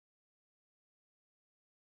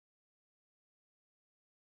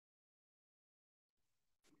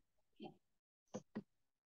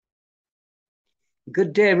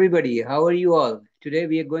Good day, everybody. How are you all? Today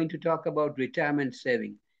we are going to talk about retirement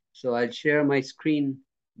saving. So I'll share my screen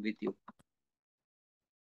with you.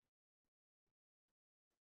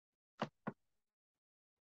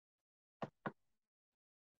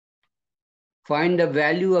 Find the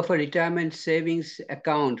value of a retirement savings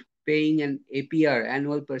account paying an APR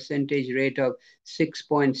annual percentage rate of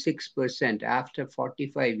 6.6% after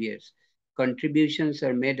 45 years. Contributions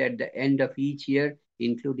are made at the end of each year,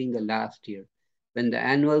 including the last year, when the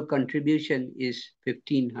annual contribution is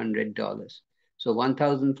 $1,500. So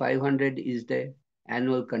 1,500 is the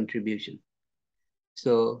annual contribution.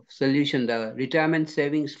 So solution, the retirement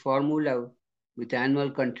savings formula with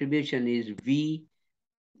annual contribution is V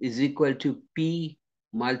is equal to P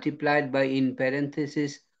multiplied by in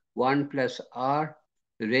parenthesis 1 plus R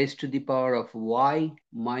raised to the power of Y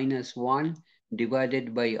minus 1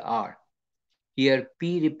 divided by R. Here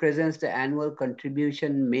P represents the annual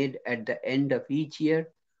contribution made at the end of each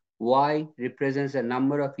year. Y represents the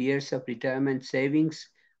number of years of retirement savings.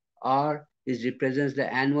 R is represents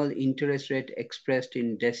the annual interest rate expressed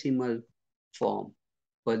in decimal form.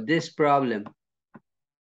 For this problem,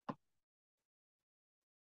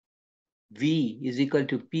 V is equal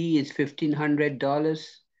to P is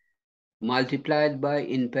 $1,500 multiplied by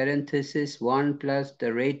in parenthesis 1 plus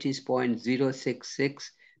the rate is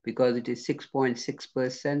 0.066 because it is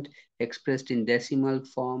 6.6% expressed in decimal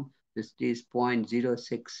form. This is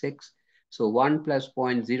 0.066. So 1 plus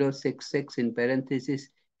 0.066 in parenthesis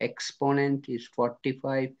exponent is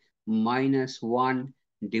 45 minus 1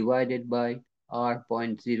 divided by R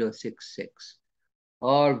 0.066,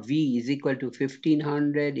 or V is equal to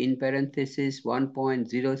 1500 in parenthesis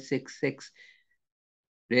 1.066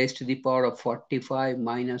 raised to the power of 45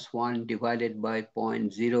 minus 1 divided by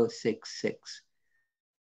 0.066.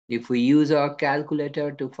 If we use our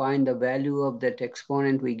calculator to find the value of that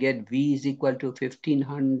exponent, we get V is equal to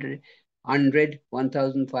 1500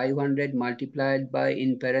 1500 multiplied by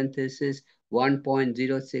in parenthesis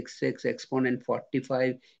 1.066 exponent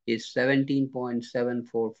 45 is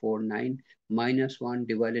 17.7449 minus 1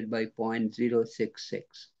 divided by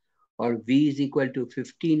 0.066, or V is equal to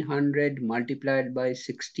 1500 multiplied by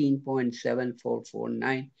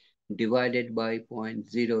 16.7449 divided by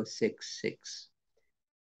 0.066.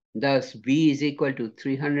 Thus, V is equal to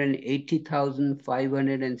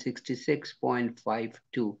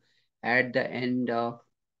 380,566.52 at the end of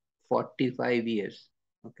 45 years.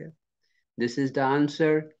 Okay, this is the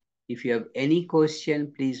answer. If you have any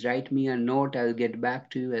question, please write me a note. I'll get back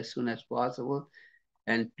to you as soon as possible.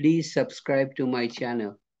 And please subscribe to my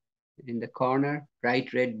channel. In the corner,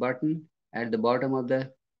 right red button at the bottom of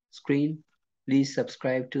the screen. Please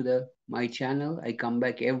subscribe to my channel. I come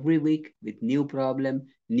back every week with new problem,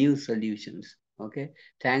 new solutions. Okay.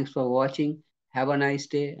 Thanks for watching. Have a nice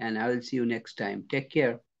day, and I will see you next time. Take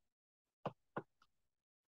care.